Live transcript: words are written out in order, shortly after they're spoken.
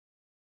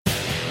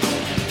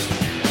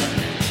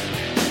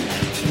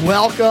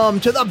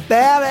Welcome to the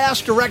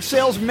Badass Direct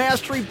Sales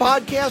Mastery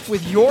Podcast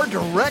with your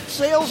direct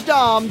sales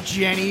dom,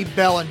 Jenny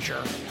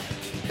Bellinger.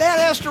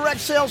 Badass Direct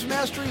Sales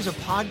Mastery is a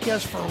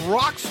podcast for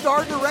rock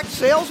star direct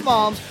sales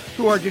moms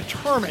who are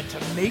determined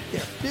to make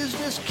their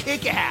business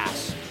kick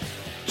ass.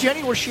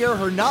 Jenny will share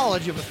her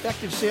knowledge of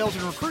effective sales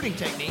and recruiting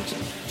techniques,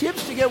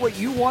 tips to get what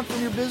you want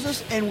from your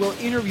business, and will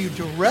interview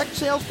direct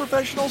sales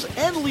professionals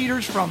and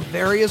leaders from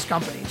various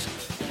companies.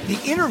 The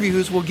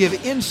interviews will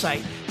give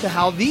insight to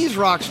how these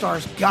rock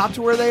stars got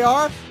to where they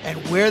are and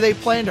where they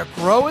plan to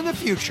grow in the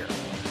future.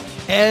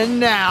 And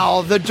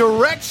now, the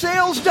direct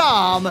sales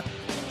dom,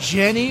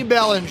 Jenny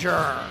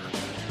Bellinger.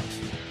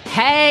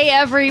 Hey,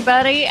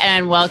 everybody,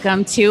 and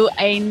welcome to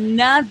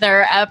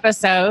another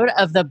episode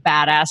of the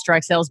Badass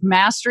Direct Sales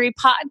Mastery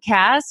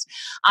Podcast.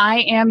 I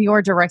am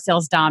your direct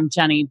sales dom,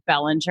 Jenny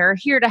Bellinger,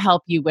 here to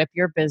help you whip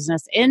your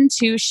business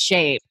into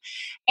shape.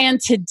 And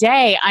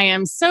today I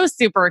am so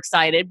super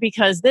excited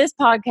because this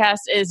podcast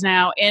is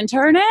now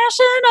international.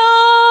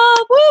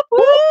 Whoop,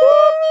 whoop,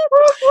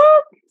 whoop,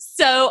 whoop.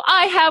 So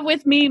I have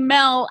with me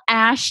Mel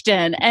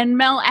Ashton, and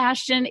Mel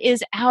Ashton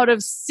is out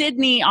of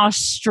Sydney,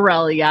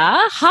 Australia.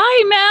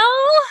 Hi,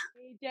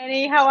 Mel. Hey,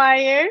 Jenny. How are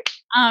you?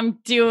 I'm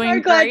doing so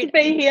glad great. to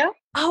be here.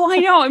 Oh, I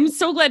know. I'm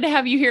so glad to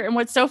have you here. And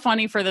what's so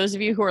funny for those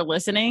of you who are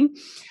listening,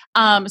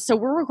 so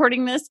we're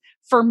recording this.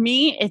 For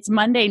me, it's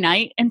Monday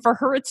night, and for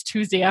her, it's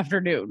Tuesday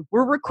afternoon.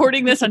 We're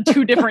recording this on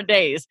 2 different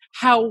days.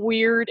 How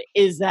weird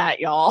is that,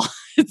 y'all?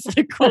 It's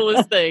the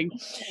coolest thing.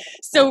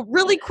 So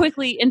really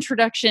quickly,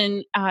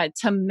 introduction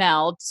to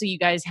Mel, so you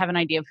guys have an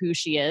idea of who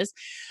she is.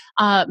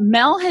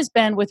 Mel has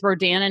been with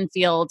Rodan &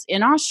 Fields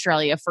in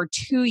Australia for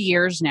 2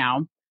 years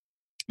now.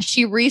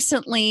 She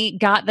recently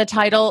got the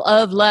title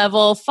of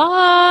level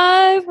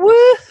 5.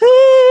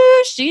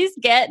 Woohoo! She's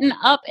getting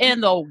up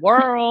in the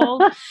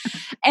world.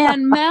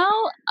 And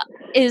Mel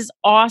is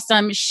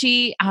awesome.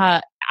 She,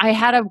 I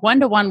had a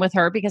one-to-one with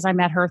her because I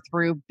met her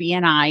through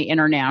BNI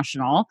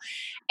International.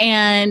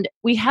 And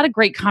we had a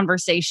great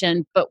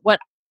conversation. But what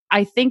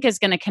I think is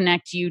going to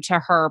connect you to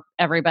her,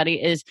 everybody,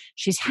 is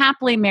she's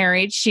happily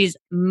married. She's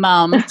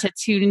mom to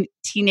 2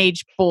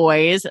 teenage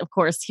boys. Of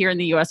course, here in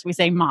the U.S., we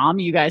say mom.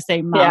 You guys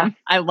say mom. Yeah.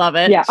 I love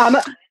it. Yeah,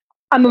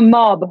 I'm a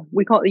mob.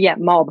 We call it,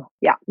 mob.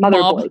 Yeah, mother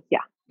mob. of boys. Yeah.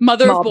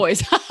 Mother mob. of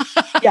boys.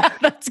 Yeah.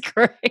 That's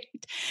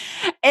great.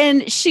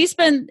 And she's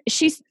spent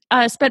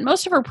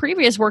most of her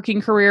previous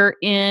working career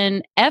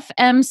in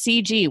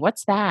FMCG.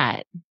 What's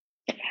that?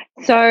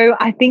 So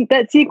I think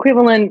that's the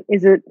equivalent,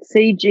 is it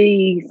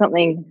CG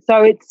something?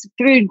 So it's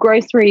food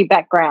grocery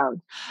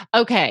background.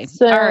 Okay.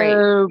 So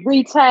all right.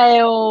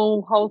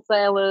 Retail,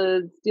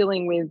 wholesalers,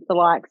 dealing with the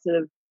likes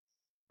of,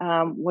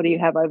 what do you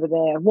have over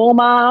there?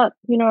 Walmart,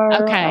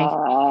 Okay.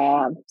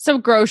 So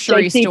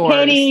grocery JC stores.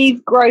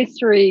 Penney's,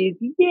 groceries.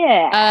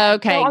 Yeah.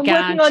 Okay. So I'm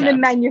working on the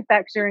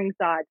manufacturing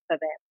side for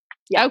them.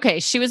 Yeah.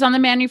 Okay. She was on the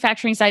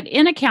manufacturing side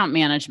in account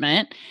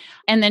management.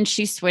 And then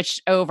she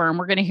switched over, and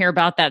we're going to hear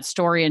about that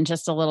story in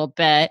just a little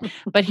bit.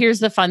 But here's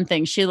the fun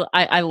thing.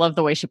 I love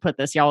the way she put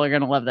this. Y'all are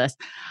going to love this.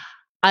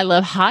 I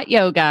love hot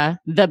yoga,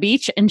 the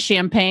beach, and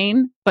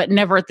champagne, but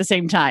never at the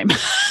same time. I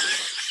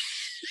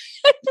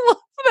love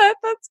that.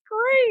 That's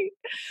great.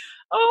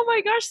 Oh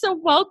my gosh. So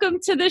welcome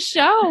to the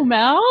show,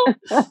 Mel.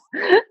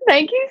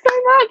 Thank you so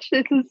much.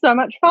 This is so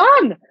much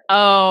fun.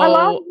 Oh, I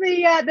love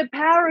the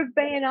power of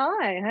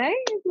BNI. Hey,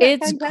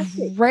 it's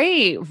fantastic?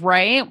 Great,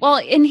 right? Well,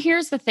 and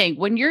here's the thing: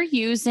 when you're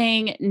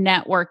using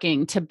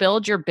networking to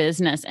build your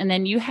business, and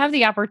then you have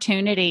the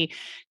opportunity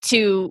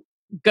to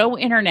go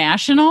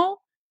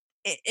international,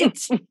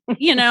 it's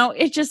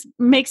it just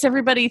makes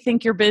everybody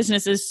think your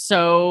business is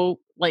so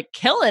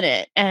killing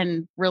it,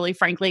 and really,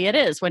 frankly, it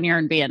is when you're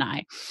in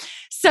BNI.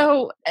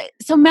 So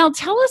Mel,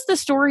 tell us the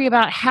story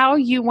about how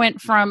you went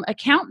from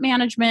account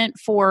management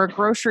for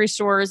grocery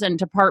stores and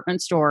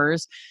department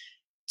stores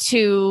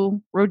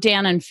to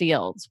Rodan &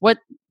 Fields.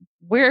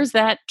 Where's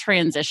that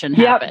transition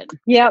happen?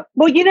 Yep.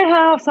 Well, you know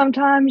how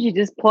sometimes you're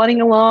just plodding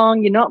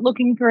along, you're not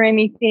looking for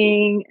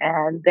anything,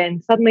 and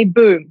then suddenly,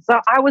 boom. So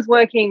I was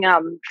working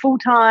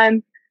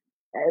full-time,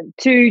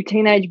 2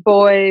 teenage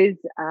boys,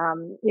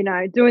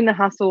 doing the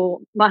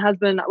hustle. My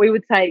husband, we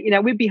would say,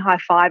 we'd be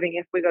high-fiving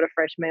if we got a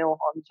fresh meal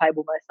on the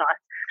table most nights.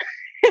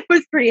 It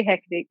was pretty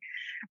hectic.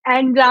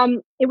 And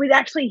it was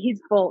actually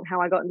his fault how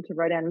I got into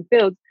Rodan &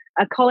 Fields.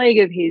 A colleague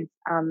of his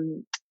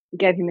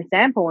gave him a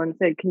sample and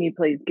said, can you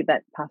please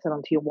pass it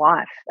on to your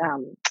wife,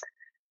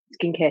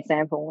 skincare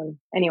sample. And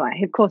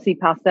anyway, of course, he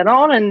passed that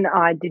on, and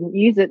I didn't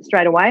use it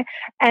straight away.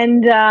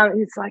 And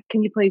he's like,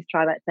 can you please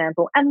try that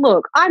sample? And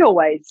look, I'd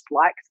always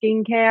liked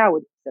skincare. I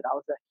would have said I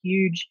was a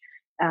huge,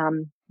 I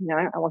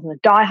wasn't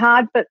a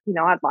diehard, but,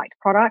 I'd liked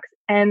products.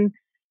 And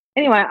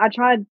anyway, I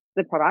tried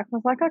the product. I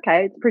was like,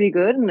 okay, it's pretty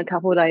good. And a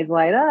couple of days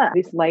later,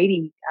 this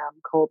lady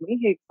called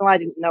me, who I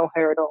didn't know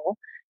her at all.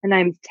 Her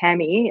name's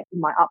Tammy,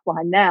 my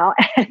upline now,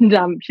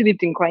 and she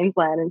lived in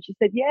Queensland. And she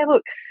said, yeah,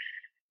 look,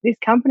 this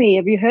company,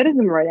 have you heard of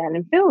them,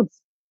 Rodan &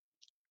 Fields?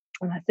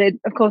 And I said,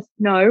 of course,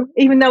 no,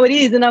 even though it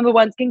is the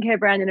 #1 skincare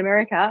brand in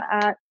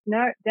America.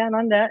 No, down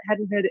under,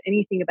 hadn't heard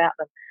anything about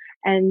them.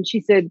 And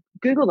she said,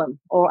 Google them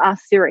or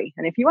ask Siri.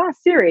 And if you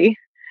ask Siri,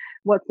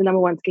 what's the number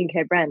one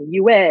skincare brand in the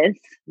US,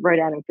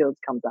 Rodan and Fields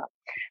comes up.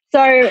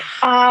 So,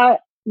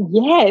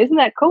 yeah, isn't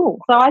that cool?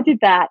 So I did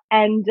that.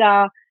 And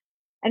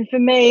for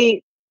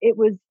me, it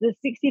was the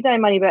 60-day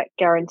money-back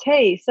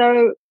guarantee.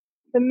 So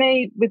for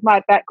me, with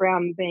my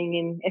background being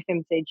in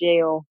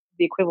FMCG or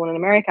the equivalent in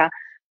America,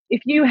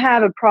 if you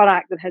have a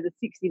product that has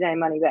a 60-day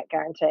money-back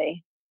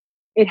guarantee,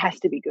 it has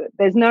to be good.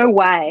 There's no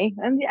way,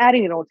 and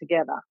adding it all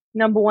together,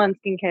 number one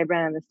skincare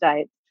brand in the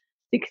States,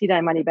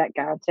 60-day money-back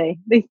guarantee,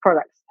 these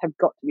products have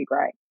got to be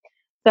great.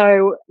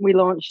 So we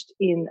launched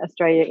in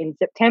Australia in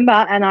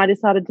September, and I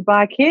decided to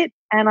buy a kit,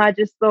 and I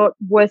just thought,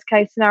 worst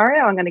case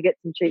scenario, I'm going to get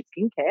some cheap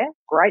skincare,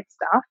 great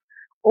stuff,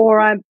 or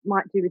I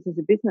might do this as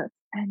a business.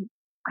 And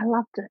I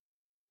loved it.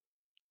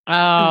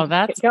 Oh,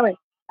 that's kept going.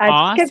 I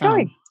awesome. just kept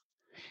going.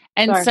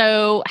 And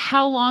so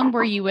how long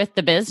were you with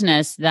the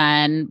business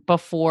then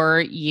before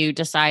you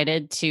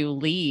decided to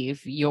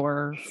leave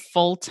your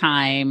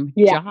full-time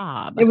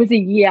job? It was a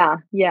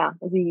year. Yeah, it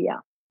was a year.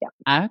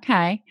 Yeah.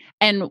 Okay.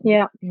 And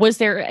was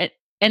there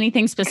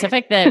anything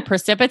specific that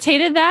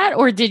precipitated that?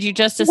 Or did you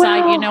just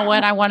decide, you know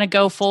what, I want to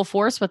go full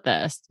force with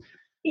this?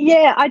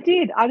 Yeah, I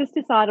did. I just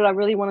decided I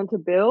really wanted to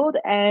build,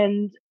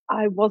 and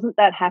I wasn't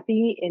that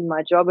happy in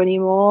my job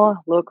anymore.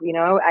 Look, you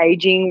know,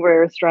 aging,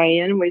 we're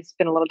Australian. We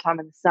spend a lot of time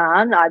in the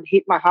sun. I'd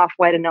hit my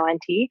halfway to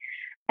 90.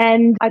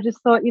 And I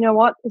just thought, you know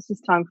what, it's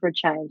just time for a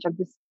change. I'm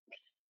just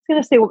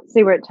going to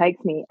see where it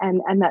takes me.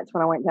 And that's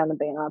when I went down the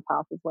BNI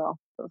path as well.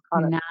 So it was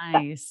kind of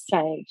nice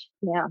change.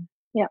 Yeah.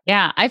 Yeah.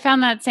 Yeah. I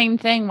found that same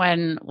thing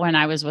when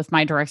I was with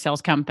my direct sales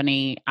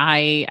company.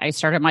 I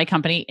started my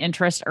company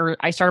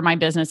I started my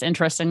business,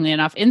 interestingly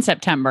enough, in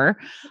September,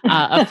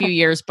 a few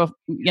years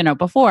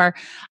before,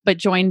 but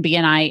joined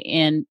BNI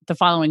in the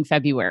following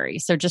February.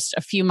 So just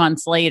a few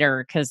months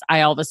later, because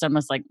I all of a sudden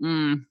was like, what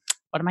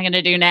am I going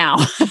to do now?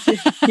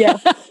 Yeah.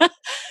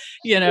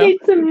 Need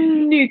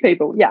some new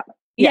people. Yeah.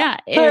 Yeah,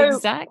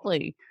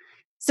 exactly.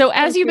 So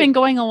as you've been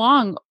going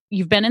along,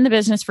 you've been in the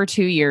business for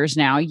 2 years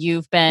now.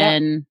 You've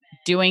been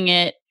doing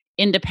it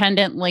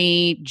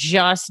independently,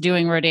 just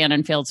doing Rodan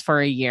and Fields for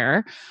a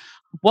year.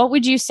 What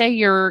would you say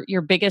your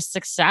biggest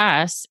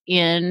success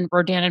in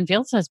Rodan and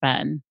Fields has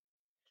been?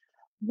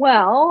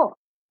 Well,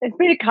 it's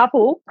been a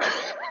couple.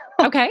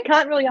 Okay.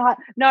 Can't really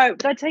no,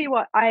 but I tell you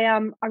what, I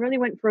really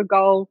went for a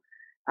goal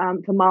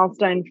for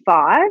milestone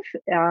 5,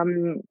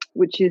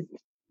 which is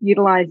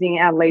utilizing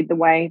our Lead the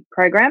Way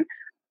program.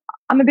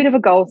 I'm a bit of a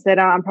goal setter.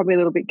 I'm probably a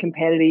little bit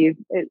competitive.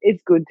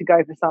 It's good to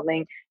go for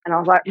something. And I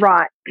was like,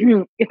 right,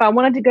 if I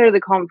wanted to go to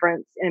the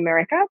conference in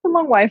America, it's a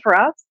long way for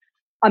us.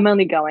 I'm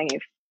only going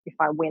if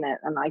I win it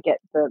and I get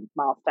the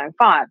milestone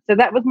 5. So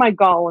that was my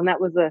goal. And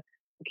that was a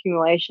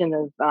accumulation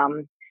of,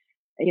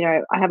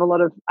 I have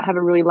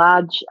a really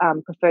large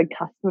preferred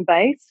customer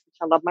base, which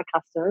I love my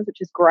customers,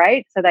 which is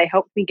great. So they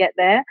helped me get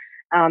there.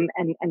 And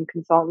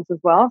consultants as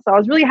well. So I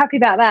was really happy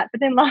about that. But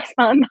then last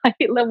month I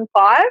hit level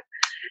 5.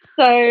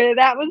 So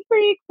that was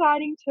pretty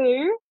exciting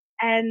too.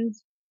 And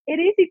it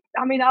is,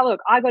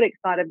 I got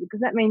excited because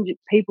that means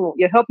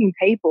you're helping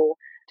people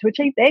to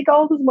achieve their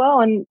goals as well.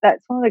 And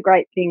that's one of the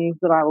great things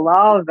that I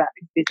love about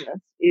this business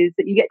is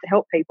that you get to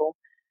help people.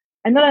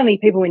 And not only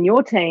people in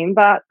your team,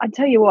 but I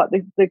tell you what,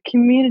 the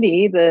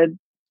community, the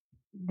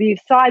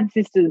side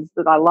sisters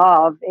that I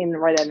love in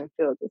Rodan and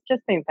Fields, it's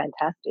just been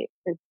fantastic.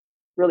 It's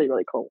really,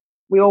 really cool.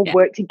 We all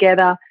work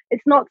together.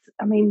 It's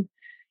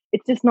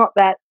just not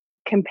that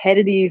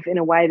competitive in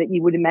a way that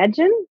you would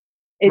imagine.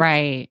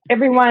 Right.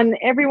 Everyone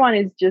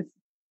is just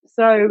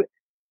so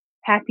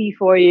happy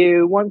for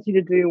you, wants you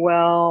to do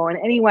well, and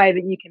any way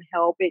that you can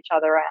help each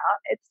other out.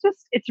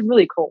 It's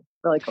really cool.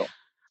 Really cool.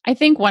 I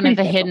think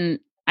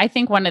I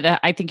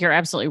think you're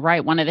absolutely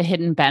right. One of the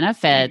hidden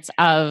benefits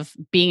of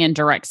being in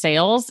direct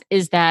sales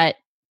is that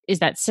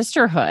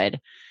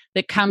sisterhood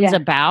that comes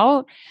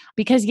about,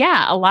 because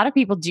a lot of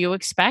people do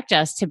expect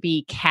us to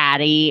be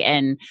catty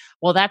and,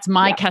 well, that's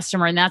my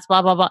customer and that's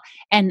blah blah blah,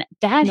 and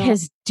that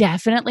has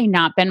definitely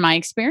not been my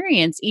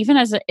experience. Even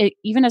as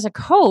a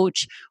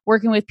coach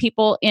working with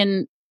people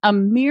in a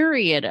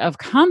myriad of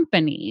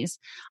companies,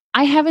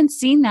 I haven't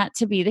seen that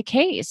to be the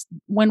case.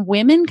 When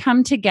women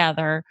come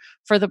together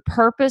for the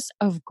purpose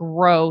of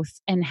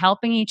growth and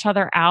helping each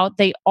other out,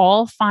 they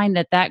all find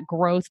that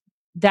growth,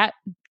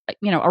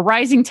 a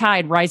rising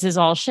tide rises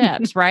all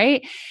ships,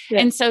 right?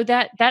 And so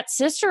that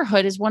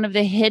sisterhood is one of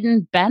the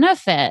hidden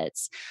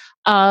benefits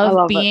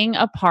of being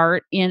a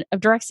part of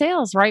direct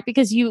sales, right?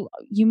 Because you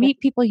meet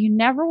people you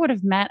never would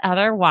have met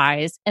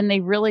otherwise, and they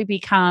really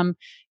become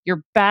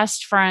your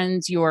best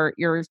friends, your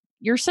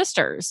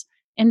sisters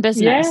in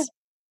business.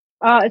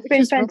 It's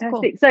been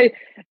fantastic. Cool. So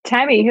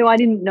Tammy, who I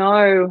didn't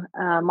know,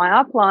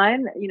 my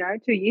upline,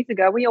 2 years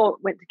ago, we all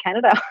went to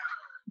Canada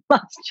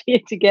last year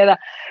together.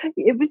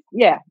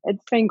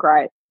 It's been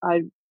great.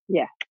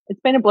 It's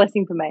been a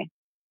blessing for me.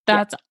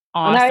 That's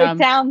awesome. I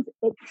know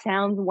it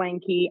sounds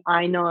wanky.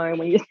 I know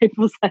when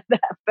people say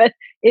that, but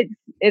it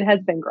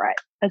has been great.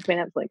 It's been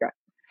absolutely great.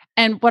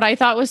 And what I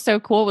thought was so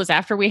cool was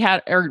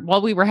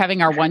while we were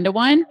having our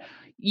one-to-one,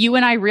 you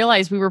and I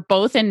realized we were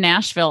both in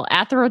Nashville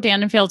at the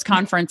Rodan and Fields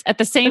conference at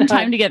the same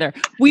time together.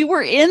 We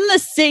were in the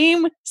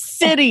same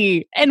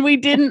city and we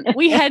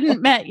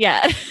hadn't met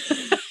yet.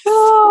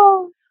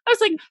 Oh. I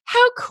was like,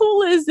 how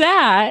cool is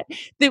that?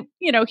 That,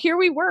 here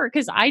we were,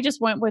 because I just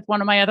went with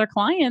one of my other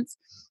clients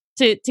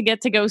to get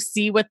to go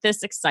see what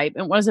this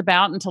excitement was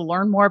about and to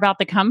learn more about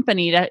the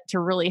company to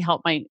really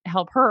help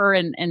her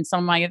and some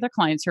of my other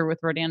clients who are with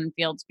Rodan and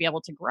Fields be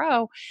able to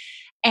grow.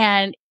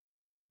 And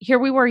here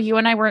we were, you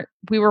and I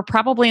we were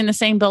probably in the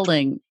same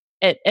building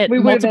at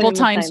multiple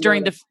times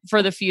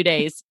for the few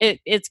days.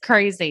 It's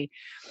crazy.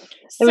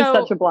 It was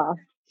such a blast.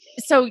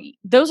 So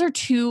those are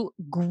two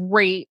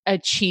great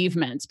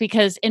achievements,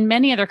 because in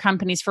many other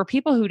companies, for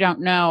people who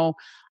don't know,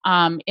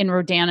 in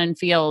Rodan and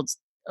Fields,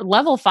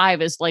 level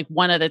 5 is like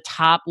one of the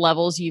top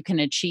levels you can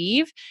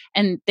achieve.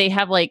 And they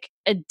have like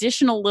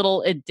additional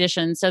little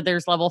additions. So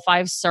there's level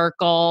 5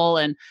 circle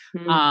and,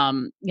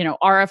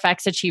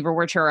 RFX achiever,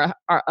 which are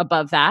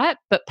above that.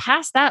 But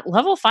past that,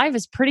 level 5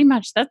 is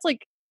that's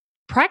like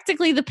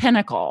practically the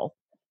pinnacle.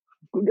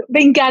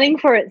 Been gunning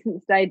for it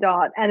since day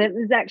dot. And it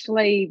was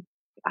actually,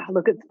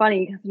 look, it's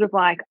funny, sort of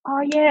like,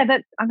 oh yeah,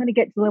 I'm going to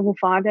get to level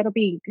 5. That'll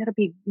be,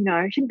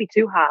 it shouldn't be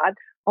too hard.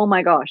 Oh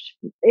my gosh,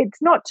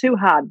 it's not too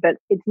hard, but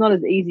it's not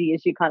as easy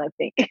as you kind of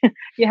think.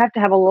 You have to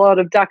have a lot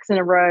of ducks in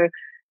a row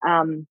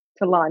to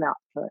line up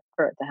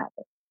for it to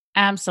happen.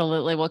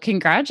 Absolutely. Well,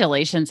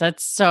 congratulations.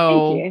 That's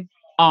so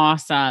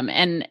awesome.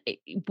 And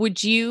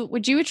would you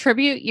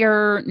attribute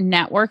your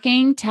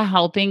networking to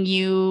helping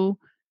you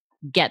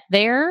get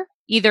there,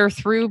 either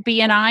through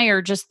BNI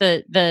or just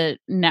the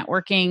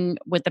networking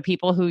with the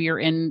people who you're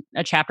in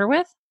a chapter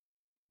with?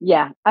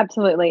 Yeah,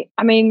 absolutely.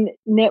 I mean,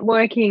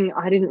 networking,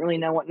 I didn't really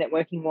know what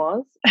networking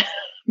was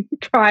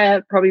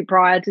prior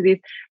to this.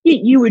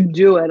 You would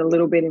do it a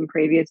little bit in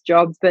previous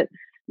jobs, but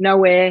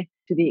nowhere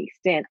to the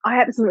extent. I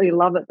absolutely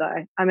love it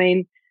though. I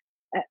mean,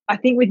 I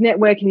think with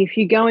networking, if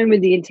you go in with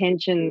the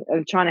intention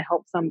of trying to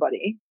help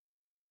somebody,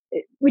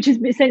 which is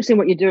essentially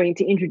what you're doing,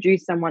 to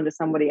introduce someone to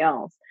somebody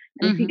else.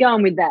 And if you go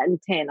in with that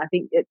intent, I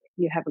think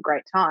you have a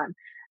great time.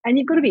 And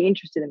you've got to be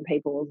interested in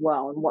people as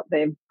well and what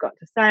they've got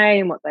to say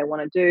and what they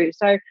want to do.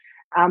 So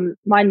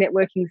my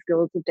networking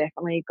skills have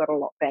definitely got a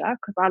lot better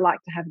because I like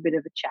to have a bit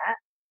of a chat.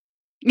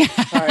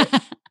 So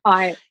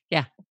I,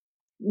 got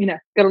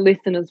to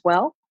listen as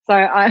well. So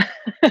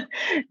so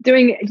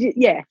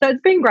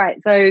it's been great.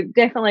 So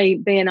definitely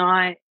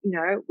BNI,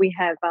 we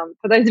have,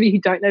 for those of you who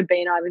don't know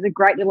BNI, there's a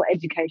great little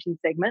education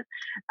segment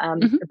at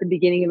the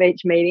beginning of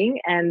each meeting.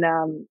 And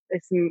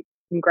there's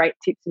some great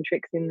tips and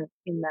tricks in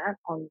that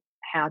on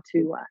how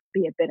to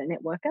be a better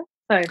networker.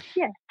 So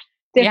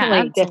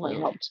definitely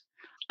helped.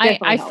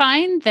 I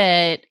find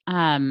that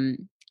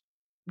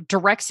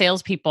direct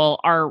salespeople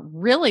are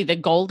really the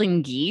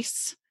golden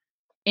geese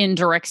in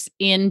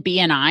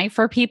BNI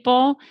for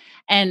people.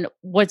 And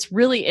what's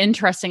really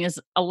interesting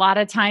is a lot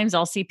of times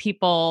I'll see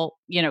people,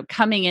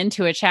 coming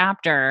into a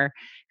chapter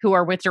who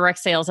are with direct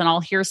sales, and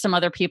I'll hear some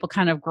other people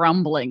kind of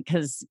grumbling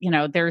because,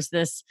 there's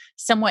this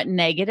somewhat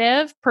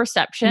negative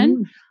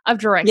perception of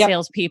direct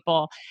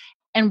salespeople.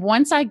 And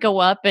once I go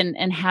up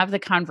and have the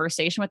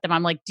conversation with them,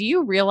 I'm like, do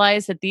you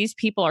realize that these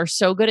people are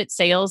so good at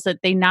sales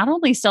that they not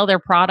only sell their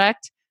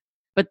product,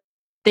 but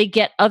they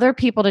get other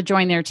people to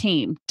join their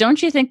team?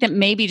 Don't you think that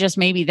maybe, just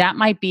maybe, that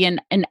might be an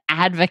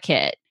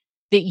advocate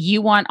that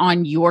you want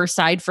on your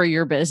side for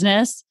your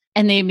business?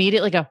 And they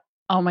immediately go,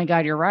 oh my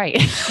God, you're right.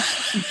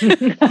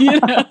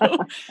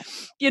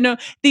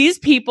 These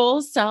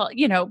people sell,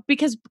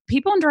 because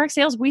people in direct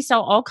sales, we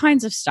sell all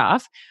kinds of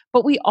stuff,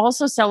 but we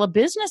also sell a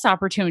business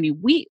opportunity.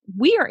 We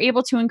are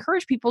able to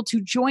encourage people to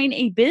join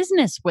a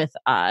business with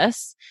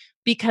us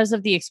because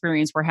of the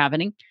experience we're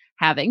having.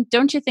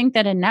 Don't you think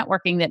that in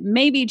networking, that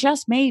maybe,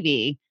 just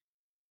maybe,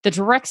 the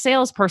direct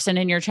salesperson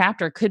in your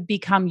chapter could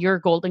become your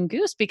golden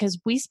goose? Because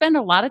we spend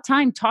a lot of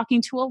time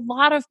talking to a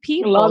lot of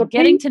people,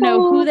 getting to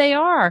know who they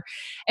are.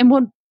 And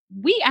when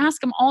we ask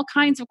them all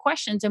kinds of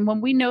questions, and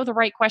when we know the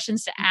right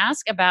questions to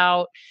ask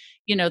about,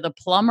 the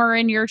plumber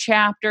in your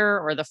chapter,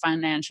 or the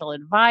financial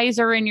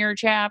advisor in your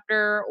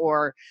chapter,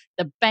 or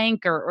the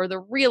banker, or the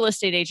real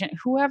estate agent,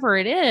 whoever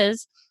it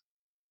is,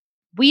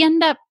 we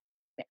end up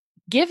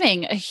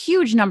giving a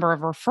huge number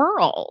of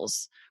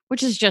referrals,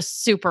 which is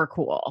just super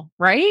cool,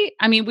 right?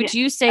 I mean, would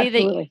you say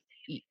absolutely.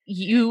 That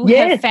you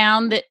have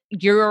found that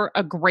you're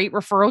a great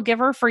referral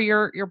giver for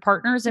your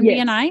partners in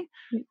BNI?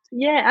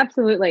 Yeah,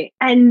 absolutely.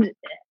 And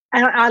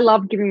I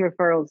love giving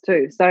referrals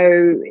too.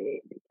 So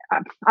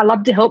I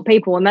love to help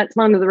people. And that's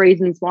one of the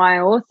reasons why I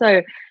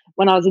also,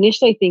 when I was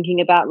initially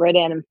thinking about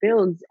Rodan and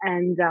Fields,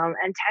 and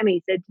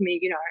Tammy said to me,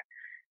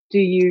 do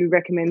you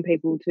recommend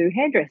people to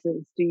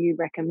hairdressers? Do you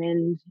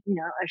recommend,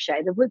 a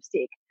shade of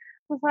lipstick?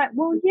 I was like,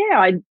 well,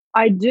 yeah,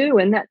 I do.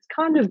 And that's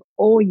kind of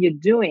all you're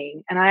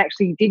doing. And I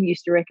actually did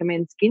used to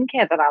recommend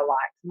skincare that I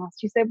liked. And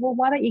she said, well,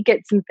 why don't you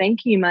get some thank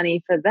you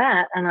money for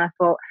that? And I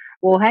thought,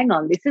 well, hang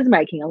on, this is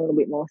making a little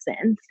bit more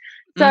sense.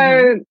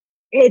 So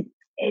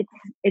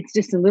it's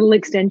just a little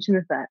extension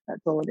of that.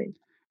 That's all it is.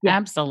 Yeah.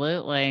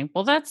 Absolutely.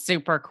 Well, that's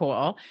super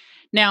cool.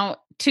 Now,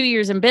 2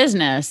 years in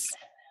business,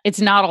 it's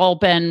not all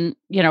been,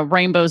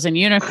 rainbows and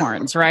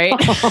unicorns, right?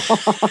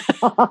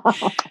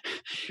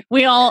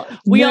 we all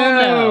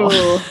know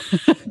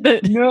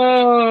that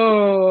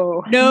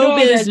no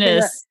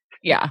business.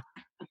 Yeah.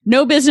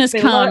 No business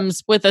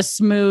comes with a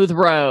smooth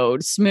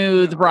road,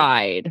 smooth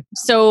ride.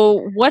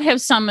 So what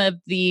have some of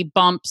the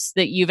bumps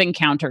that you've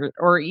encountered,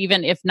 or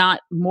even if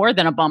not more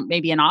than a bump,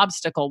 maybe an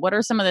obstacle, what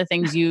are some of the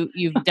things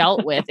you've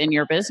dealt with in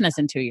your business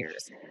in 2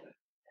 years?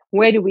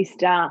 Where do we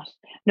start?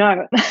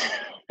 No.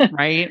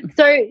 Right.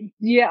 So,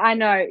 yeah, I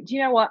know. Do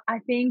you know what? I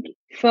think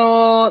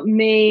for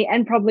me,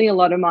 and probably a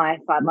lot of my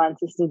sideline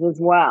sisters as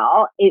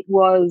well, it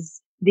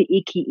was the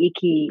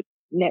icky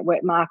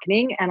network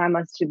marketing. And I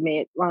must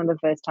admit, one of the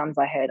first times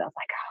I heard, I was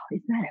like, oh,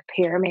 isn't that a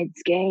pyramid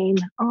scheme?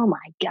 Oh my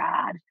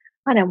God.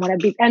 I don't want to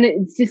be, and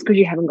it's just because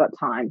you haven't got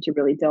time to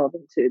really delve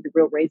into the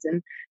real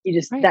reason.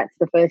 That's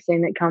the first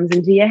thing that comes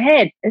into your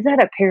head. Is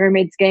that a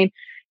pyramid scheme?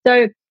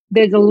 So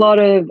there's a lot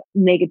of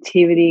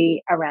negativity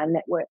around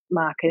network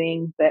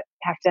marketing that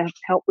have to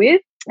help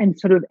with and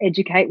sort of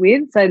educate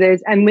with. So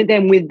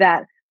with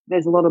that,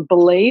 there's a lot of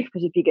belief,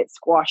 because if you get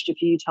squashed a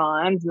few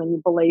times, and then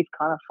your belief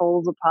kind of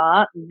falls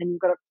apart, and then you've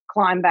got to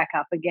climb back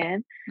up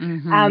again.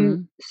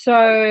 Mm-hmm.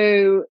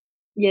 So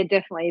yeah,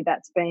 definitely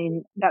that's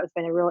been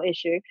a real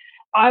issue.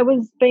 I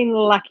was being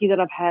lucky that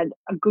I've had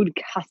a good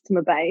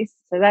customer base,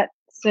 so that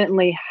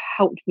certainly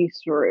helped me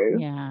through.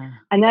 Yeah,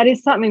 and that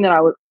is something that I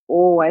would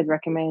always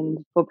recommend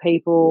for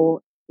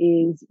people,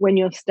 is when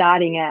you're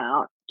starting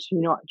out, to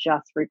not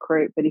just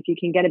recruit, but if you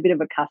can get a bit of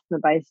a customer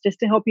base just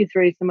to help you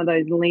through some of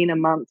those leaner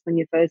months when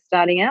you're first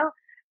starting out.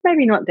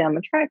 Maybe not down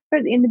the track,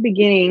 but in the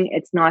beginning,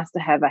 it's nice to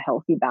have a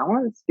healthy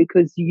balance,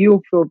 because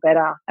you'll feel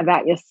better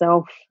about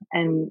yourself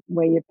and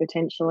where you're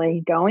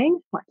potentially going.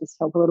 Might just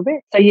help a little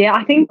bit. So yeah,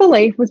 I think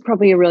belief was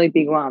probably a really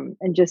big one,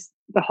 and just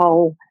the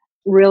whole,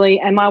 really,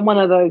 am I one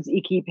of those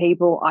icky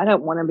people? I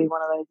don't want to be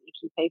one of those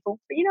icky people.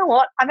 But you know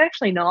what? I'm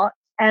actually not,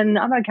 and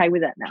I'm okay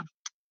with that now.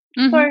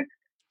 Mm-hmm. So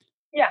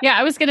yeah. Yeah,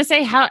 I was going to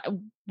say,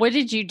 what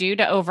did you do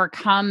to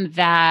overcome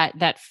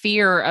that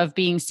fear of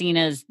being seen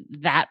as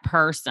that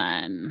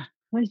person?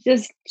 I was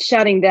just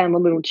shutting down the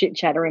little chit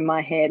chatter in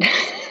my head.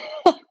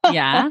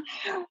 Yeah.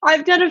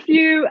 I've done a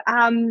few,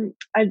 I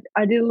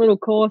did a little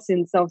course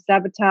in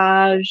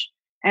self-sabotage,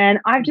 and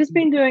I've just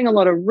been doing a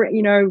lot of,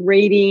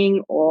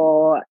 reading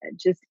or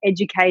just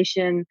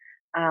education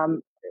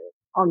on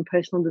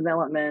personal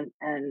development,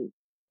 and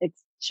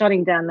it's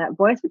shutting down that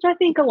voice, which I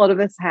think a lot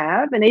of us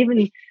have. And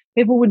even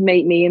people would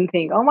meet me and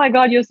think, oh my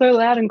God, you're so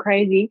loud and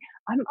crazy.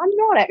 I'm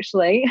not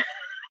actually.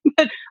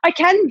 But I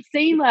can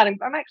seem loud, and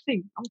I'm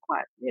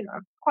quite,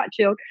 quite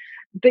chilled.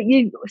 But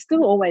you've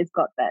still always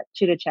got that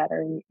chitter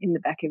chatter in the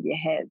back of your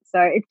head.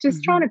 So it's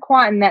just trying to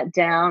quieten that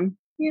down.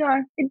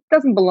 It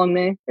doesn't belong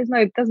there.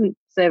 It doesn't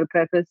serve a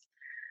purpose.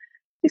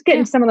 Just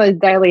getting some of those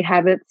daily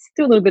habits,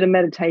 do a little bit of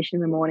meditation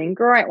in the morning.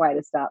 Great way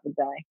to start the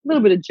day. A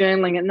little bit of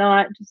journaling at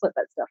night. Just let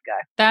that stuff go.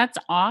 That's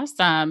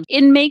awesome.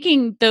 In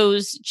making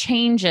those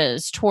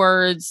changes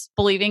towards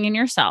believing in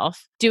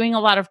yourself, doing a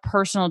lot of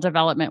personal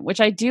development,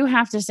 which I do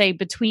have to say,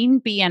 between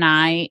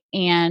BNI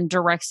and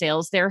direct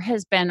sales, there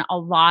has been a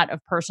lot of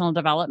personal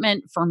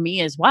development for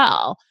me as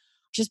well.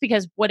 Just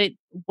because what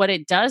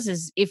it does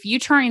is, if you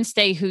try and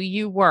stay who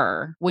you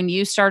were when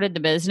you started the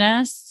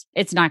business,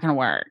 it's not going to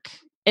work.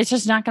 It's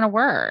just not going to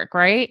work,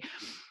 right?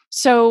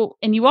 So,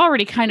 and you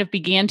already kind of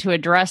began to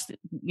address,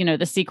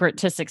 the secret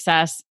to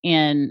success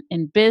in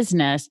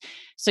business.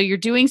 So you're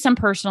doing some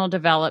personal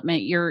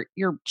development. You're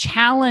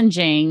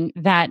challenging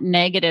that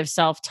negative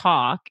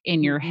self-talk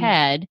in your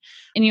head.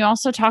 And you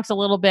also talked a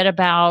little bit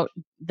about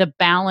the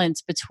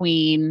balance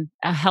between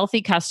a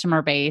healthy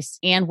customer base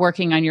and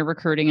working on your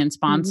recruiting and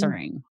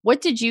sponsoring. What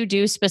did you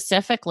do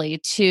specifically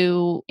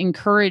to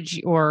encourage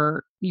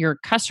your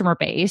customer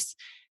base?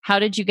 How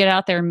did you get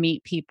out there and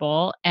meet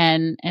people,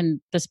 and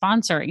the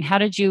sponsoring? How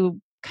did you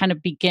kind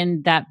of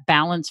begin that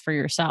balance for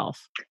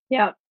yourself?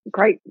 Yeah,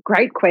 great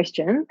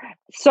question.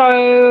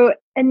 So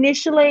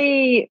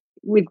initially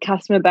with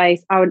customer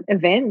base, I would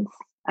events,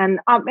 and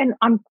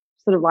I'm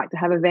sort of like to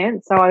have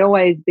events. So I'd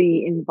always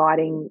be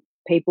inviting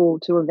people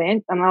to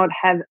events, and I would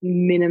have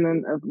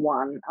minimum of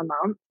one a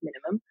month,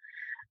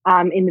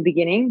 in the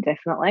beginning,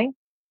 definitely.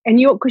 And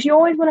because you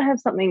always want to have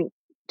something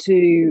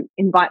to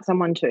invite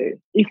someone to.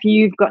 If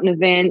you've got an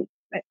event,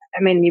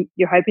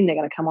 you're hoping they're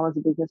going to come on as a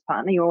business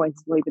partner. You always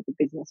leave with the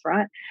business,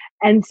 right?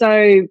 And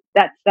so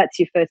that's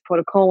your first port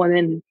of call. And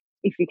then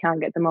if you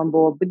can't get them on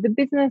board with the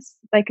business,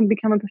 they can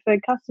become a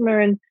preferred customer.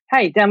 And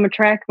hey, down the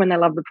track, when they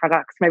love the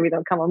products, maybe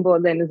they'll come on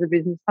board then as a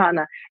business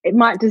partner. It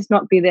might just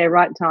not be their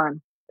right time.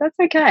 That's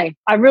okay.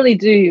 I really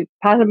do.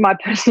 Part of my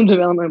personal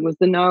development was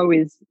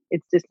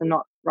it's just a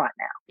not right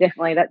now.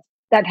 Definitely,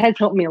 that has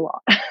helped me a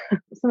lot.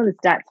 Some of the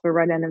stats for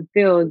Rodan and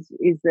Fields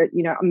is that,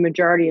 a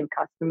majority of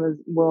customers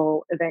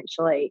will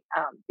eventually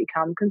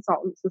become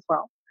consultants as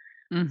well.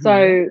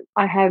 So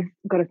I have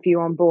got a few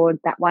on board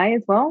that way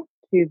as well,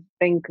 who've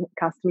been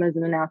customers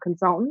and are now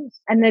consultants.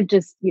 And they've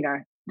just,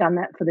 done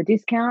that for the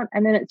discount,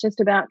 and then it's just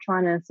about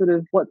trying to sort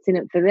of what's in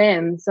it for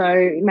them.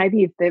 So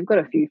maybe if they've got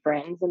a few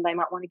friends and they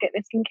might want to get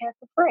their skincare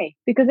for free,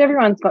 because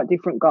everyone's got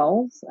different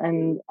goals,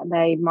 and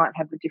they might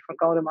have a different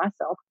goal to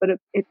myself, but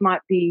it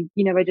might be,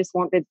 they just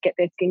want to get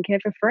their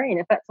skincare for free, and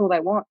if that's all they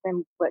want,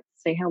 then let's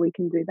see how we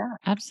can do that.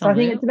 Absolutely. So I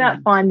think it's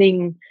about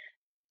finding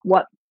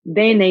what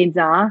their needs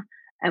are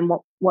and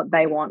what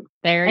they want.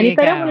 And if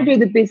they don't want to do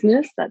the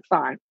business, that's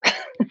fine.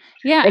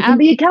 Yeah, they can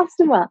be a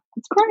customer.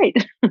 It's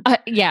great.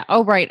 Yeah.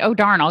 Oh, right. Oh,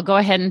 darn. I'll go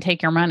ahead and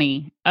take your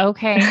money.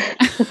 Okay.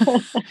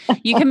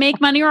 You can make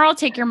money or I'll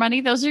take your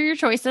money. Those are your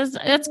choices.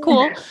 That's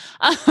cool.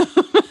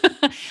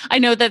 I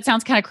know that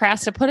sounds kind of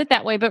crass to put it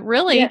that way, but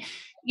really,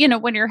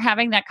 when you're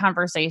having that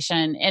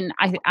conversation, and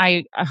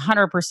I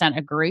 100%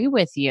 agree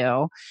with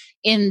you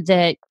in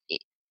that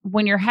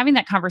when you're having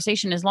that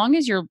conversation, as long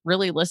as you're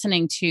really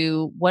listening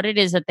to what it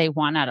is that they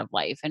want out of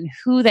life and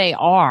who they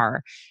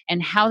are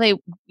and how they,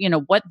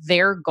 what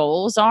their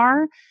goals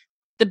are,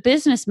 the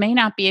business may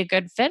not be a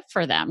good fit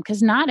for them,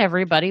 because not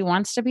everybody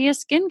wants to be a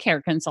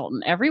skincare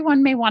consultant.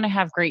 Everyone may want to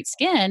have great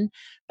skin,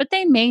 but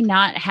they may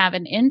not have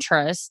an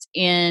interest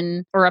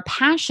in or a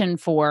passion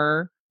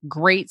for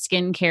great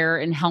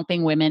skincare and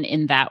helping women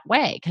in that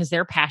way, because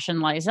their passion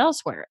lies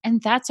elsewhere.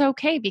 And that's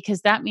okay,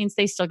 because that means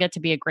they still get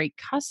to be a great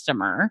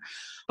customer.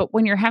 But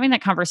when you're having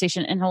that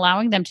conversation and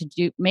allowing them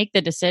to make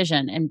the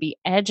decision and be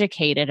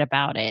educated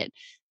about it,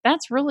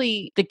 that's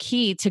really the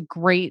key to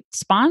great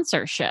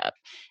sponsorship,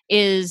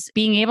 is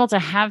being able to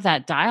have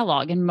that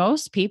dialogue. And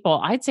most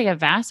people, I'd say a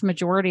vast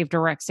majority of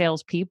direct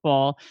sales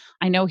people,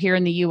 I know here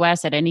in the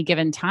US at any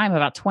given time,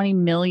 about 20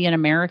 million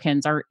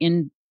Americans are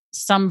in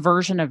some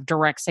version of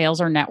direct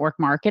sales or network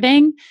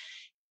marketing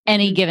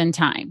any given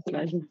time.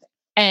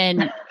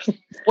 And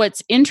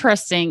what's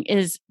interesting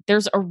is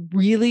there's a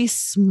really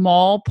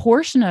small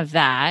portion of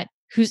that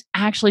who's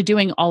actually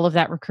doing all of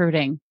that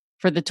recruiting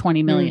for the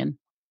 20 million.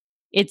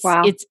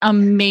 It's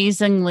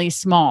amazingly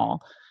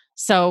small.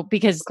 So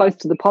because close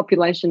to the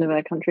population of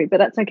our country, but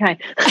that's okay.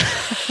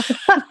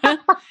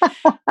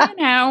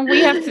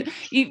 We have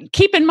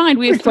keep in mind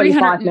we have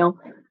 300 mil.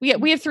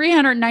 We have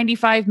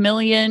 395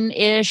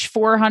 million-ish,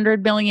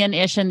 400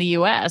 million-ish in the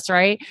US,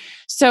 right?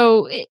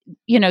 So,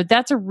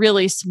 that's a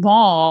really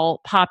small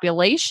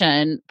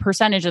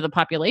percentage of the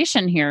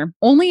population here.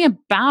 Only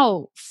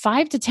about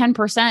 5 to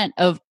 10%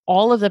 of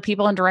all of the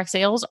people in direct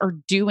sales are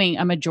doing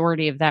a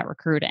majority of that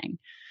recruiting.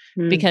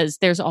 Because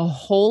there's a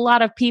whole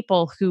lot of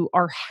people who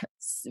are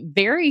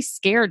very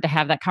scared to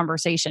have that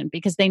conversation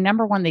because they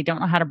don't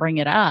know how to bring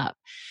it up.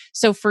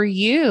 So for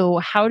you,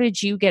 how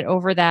did you get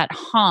over that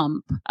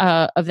hump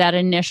of that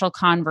initial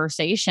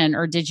conversation?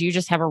 Or did you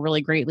just have a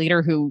really great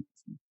leader who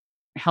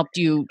helped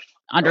you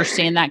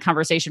understand that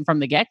conversation from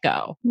the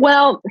get-go?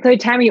 Well, so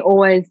Tammy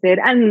always said,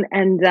 and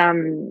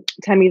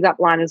Tammy's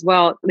upline as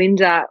well,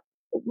 Linda,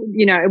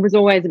 it was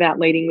always about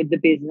leading with the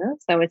business.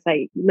 So I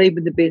say lead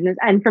with the business.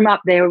 And from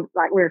up there,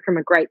 like we're from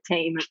a great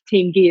team,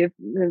 Team Give,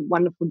 the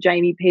wonderful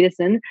Jamie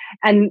Peterson.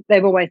 And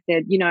they've always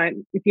said,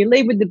 if you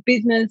lead with the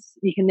business,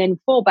 you can then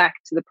fall back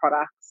to the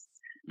products.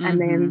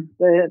 And then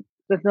the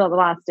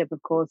last step,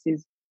 of course,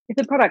 is if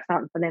the products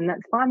aren't for them,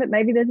 that's fine, but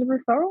maybe there's a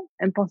referral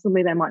and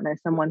possibly they might know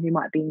someone who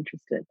might be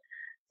interested.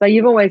 So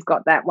you've always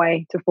got that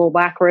way to fall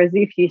back. Whereas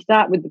if you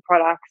start with the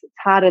products, it's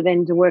harder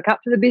then to work up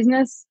to the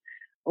business,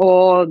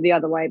 or the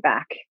other way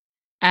back.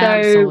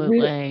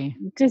 Absolutely.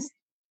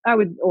 I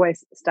would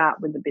always start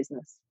with the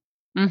business.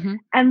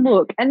 And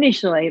look,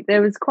 initially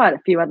there was quite a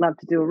few I'd love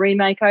to do a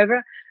remake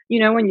over.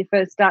 When you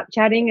first start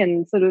chatting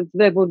and sort of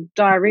verbal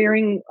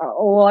diarrheaing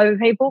all over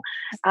people,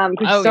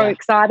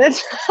 excited.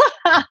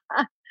 But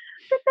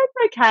that's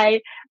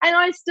okay. And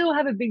I still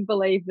have a big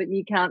belief that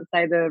you can't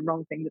say the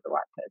wrong thing to the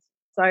right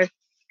person. So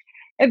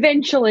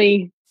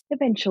eventually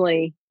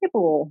it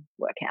will all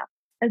work out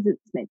as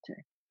it's meant to.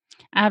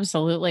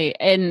 Absolutely.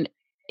 And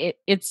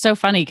it's so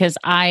funny because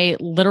I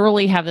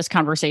literally have this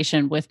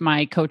conversation with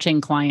my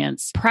coaching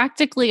clients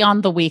practically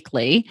on the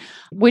weekly,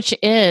 which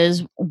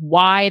is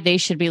why they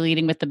should be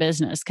leading with the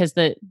business. Because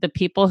the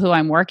people who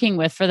I'm working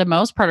with, for the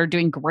most part, are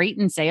doing great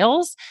in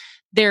sales.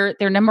 Their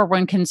number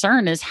one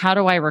concern is, how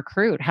do I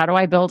recruit? How do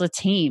I build a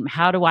team?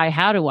 How do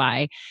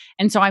I?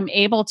 And so I'm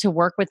able to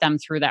work with them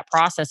through that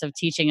process of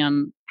teaching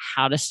them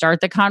how to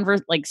start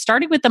the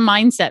starting with the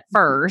mindset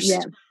first.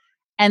 Yeah.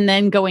 And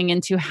then going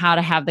into how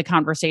to have the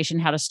conversation,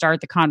 how to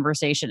start the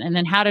conversation, and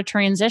then how to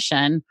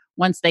transition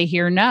once they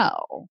hear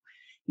no,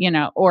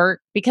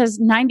 or because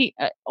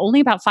only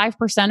about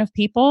 5% of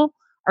people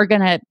are going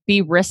to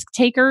be risk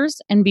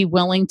takers and be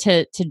willing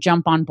to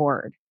jump on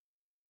board.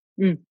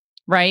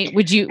 Right?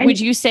 Would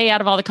you say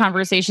out of all the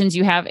conversations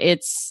you have,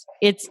 it's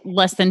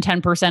less than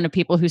 10% of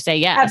people who say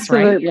yes?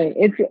 Absolutely.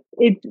 Right?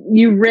 It's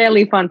you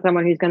rarely find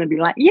someone who's going to be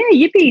like, yeah,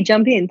 yippee,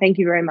 jump in, thank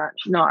you very much.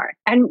 No.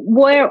 And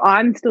where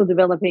I'm still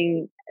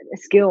developing a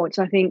skill, which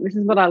I think this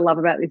is what I love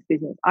about this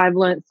business. I've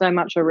learned so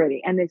much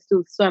already, and there's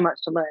still so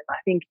much to learn. I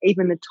think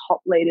even the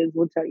top leaders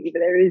will tell you that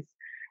there is,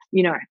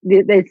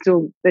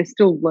 they're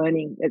still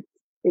learning.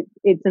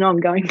 it's an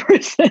ongoing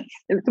process.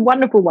 It's a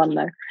wonderful one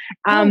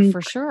though.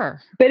 For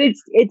sure. But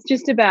it's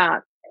just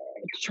about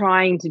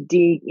trying to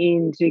dig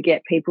in to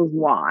get people's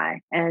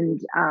why,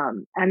 and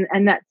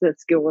that's a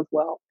skill as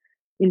well,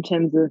 in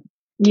terms of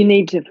you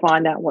need to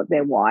find out what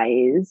their why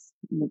is.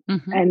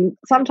 Mm-hmm. And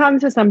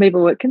sometimes for some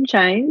people it can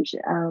change,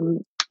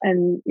 and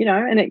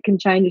it can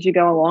change as you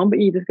go along, but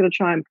you just got to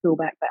try and peel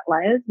back that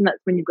layers, and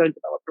that's when you've got to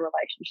develop a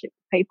relationship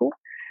with people.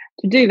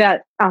 To do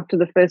that after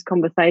the first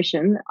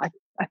conversation,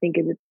 I think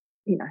it's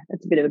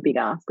a bit of a big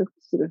ask. It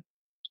sort of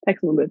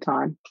takes a little bit of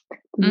time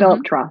to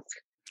develop trust.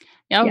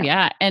 Oh,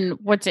 yeah. And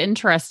what's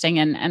interesting,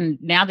 and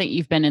now that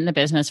you've been in the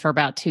business for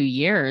about 2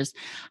 years,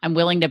 I'm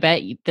willing to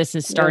bet this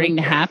is starting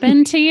to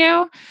happen to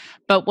you.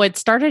 But what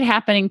started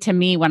happening to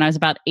me when I was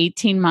about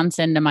 18 months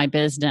into my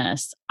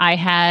business, I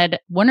had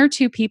 1 or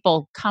 2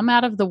 people come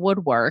out of the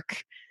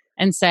woodwork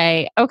and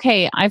say,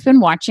 okay, I've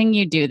been watching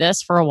you do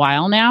this for a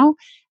while now.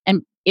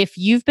 And if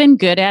you've been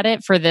good at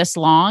it for this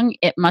long,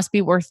 it must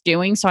be worth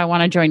doing. So I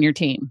want to join your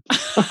team.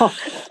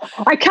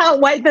 I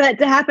can't wait for that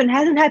to happen.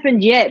 Hasn't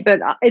happened yet, but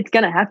it's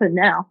going to happen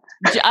now.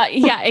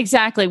 Yeah,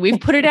 exactly. We've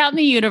put it out in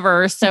the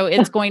universe, so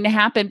it's going to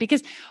happen.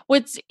 Because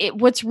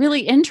what's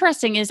really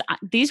interesting is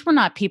these were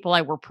not people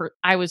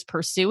I was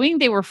pursuing.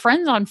 They were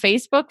friends on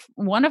Facebook.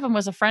 One of them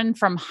was a friend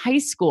from high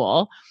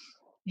school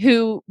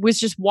who was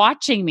just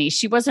watching me.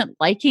 She wasn't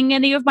liking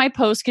any of my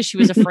posts because she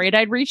was afraid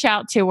I'd reach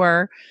out to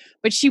her,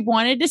 but she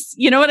wanted to,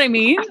 you know what I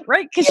mean?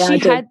 Right?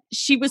 Because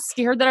she was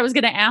scared that I was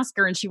going to ask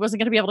her and she wasn't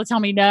going to be able to tell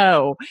me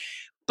no.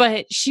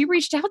 But she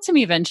reached out to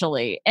me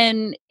eventually.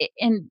 And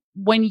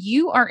when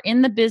you are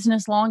in the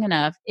business long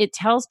enough, it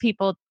tells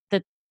people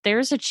that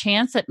there's a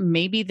chance that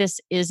maybe this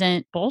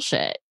isn't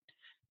bullshit.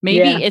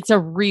 Maybe it's a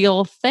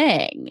real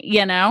thing,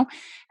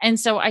 And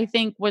so I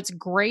think what's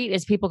great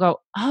is people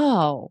go,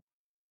 oh,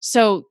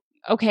 so,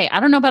 okay, I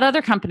don't know about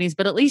other companies,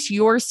 but at least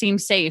yours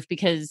seems safe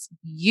because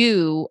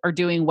you are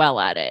doing well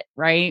at it,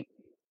 right?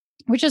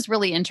 Which is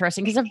really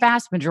interesting because a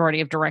vast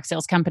majority of direct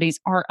sales companies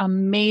are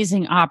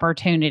amazing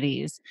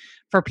opportunities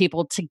for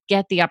people to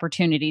get the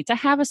opportunity to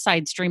have a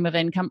side stream of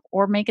income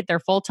or make it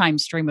their full-time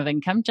stream of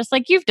income, just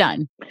like you've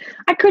done.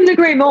 I couldn't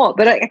agree more,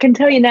 but I can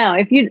tell you now,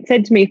 if you'd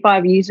said to me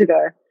 5 years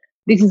ago,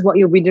 this is what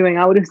you'll be doing,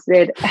 I would have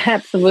said,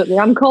 absolutely.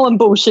 I'm calling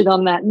bullshit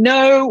on that.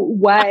 No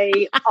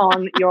way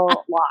on your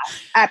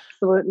life.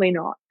 Absolutely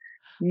not.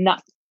 No,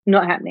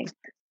 not happening.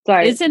 So,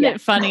 isn't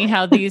it funny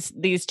how these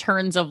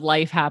turns of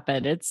life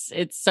happen? It's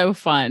so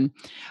fun.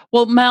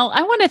 Well, Mel,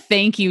 I want to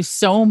thank you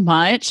so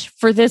much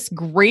for this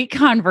great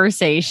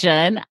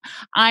conversation.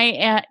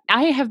 I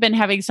have been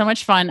having so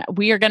much fun.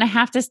 We are going to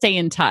have to stay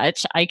in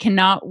touch. I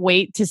cannot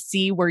wait to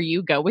see where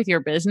you go with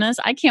your business.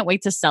 I can't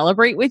wait to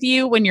celebrate with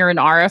you when you're an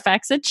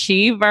RFX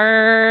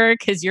achiever,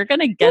 because you're going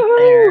to get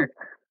there.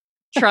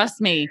 Trust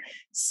me,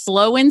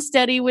 slow and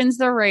steady wins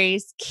the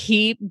race.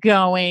 Keep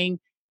going.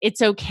 It's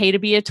okay to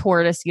be a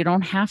tortoise. You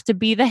don't have to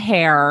be the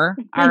hare.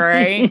 All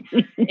right.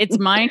 It's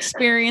my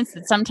experience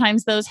that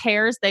sometimes those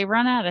hares, they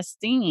run out of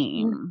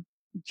steam.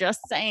 Just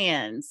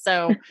saying.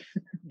 So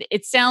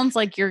it sounds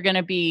like you're going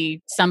to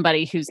be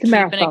somebody who's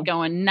keeping it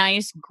going.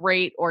 Nice,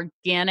 great,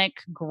 organic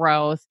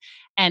growth.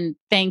 And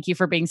thank you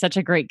for being such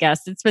a great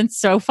guest. It's been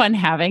so fun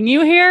having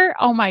you here.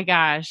 Oh my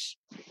gosh.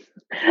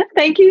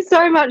 Thank you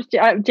so much,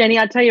 Jenny.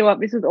 I tell you what,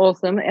 this was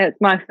awesome. It's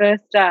my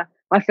first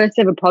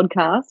ever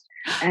podcast.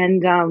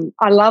 And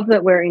I love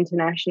that we're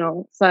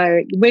international.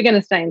 So we're going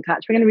to stay in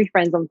touch. We're going to be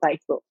friends on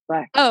Facebook.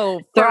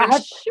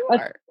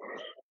 Sure.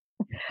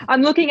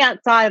 I'm looking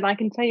outside and I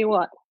can tell you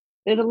what,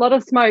 there's a lot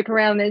of smoke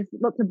around. There's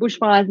lots of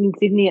bushfires in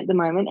Sydney at the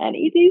moment. And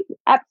it is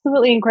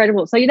absolutely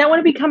incredible. So you don't want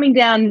to be coming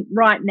down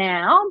right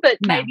now, but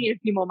maybe in a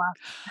few more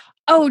months.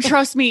 Oh,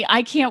 trust me.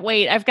 I can't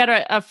wait. I've got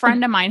a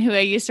friend of mine who I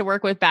used to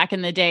work with back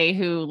in the day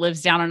who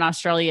lives down in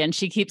Australia, and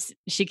she keeps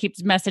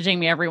messaging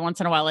me every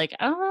once in a while like,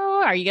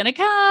 oh, are you going to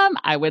come?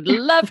 I would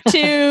love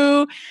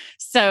to.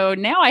 So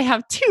now I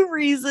have 2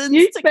 reasons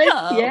to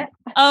come. Yeah.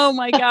 Oh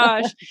my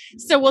gosh.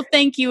 So, well,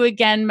 thank you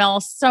again,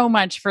 Mel, so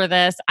much for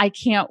this. I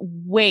can't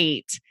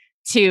wait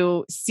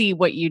to see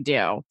what you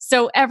do.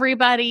 So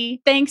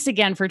everybody, thanks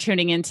again for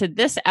tuning into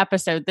this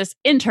episode, this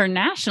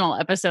international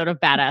episode of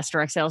Badass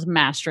Direct Sales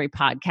Mastery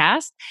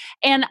Podcast.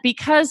 And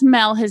because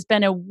Mel has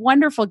been a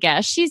wonderful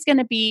guest, she's going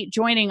to be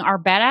joining our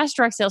Badass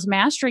Direct Sales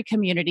Mastery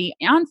community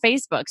on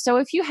Facebook. So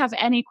if you have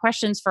any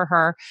questions for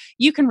her,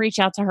 you can reach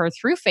out to her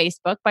through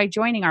Facebook by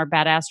joining our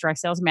Badass Direct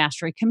Sales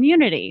Mastery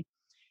community.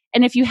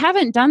 And if you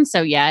haven't done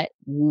so yet,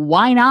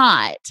 why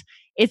not?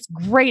 It's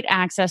great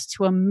access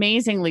to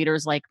amazing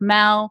leaders like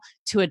Mel,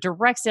 to a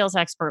direct sales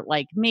expert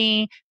like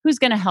me, who's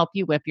going to help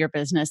you whip your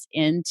business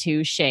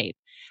into shape.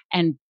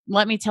 And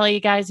let me tell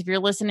you guys, if you're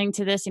listening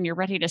to this and you're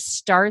ready to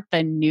start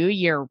the new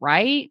year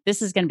right,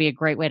 this is going to be a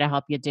great way to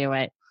help you do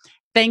it.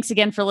 Thanks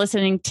again for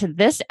listening to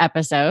this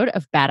episode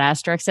of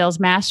Badass Direct Sales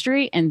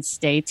Mastery, and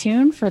stay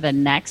tuned for the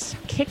next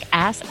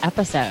kick-ass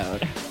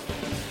episode.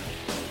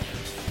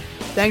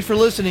 Thanks for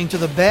listening to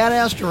the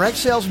Badass Direct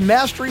Sales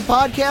Mastery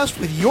Podcast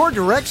with your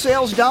direct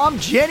sales dom,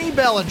 Jenny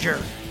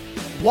Bellinger.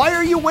 Why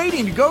are you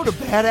waiting to go to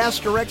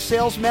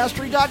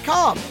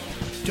badassdirectsalesmastery.com?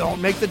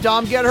 Don't make the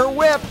Dom get her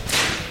whip.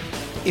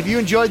 If you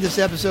enjoyed this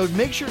episode,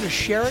 make sure to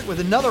share it with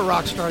another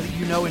rock star that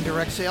you know in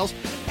direct sales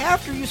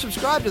after you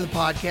subscribe to the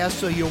podcast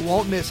so you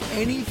won't miss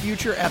any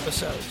future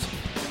episodes.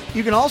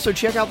 You can also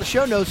check out the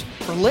show notes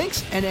for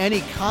links and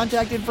any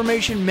contact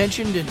information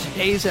mentioned in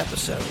today's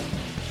episode.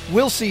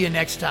 We'll see you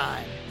next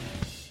time.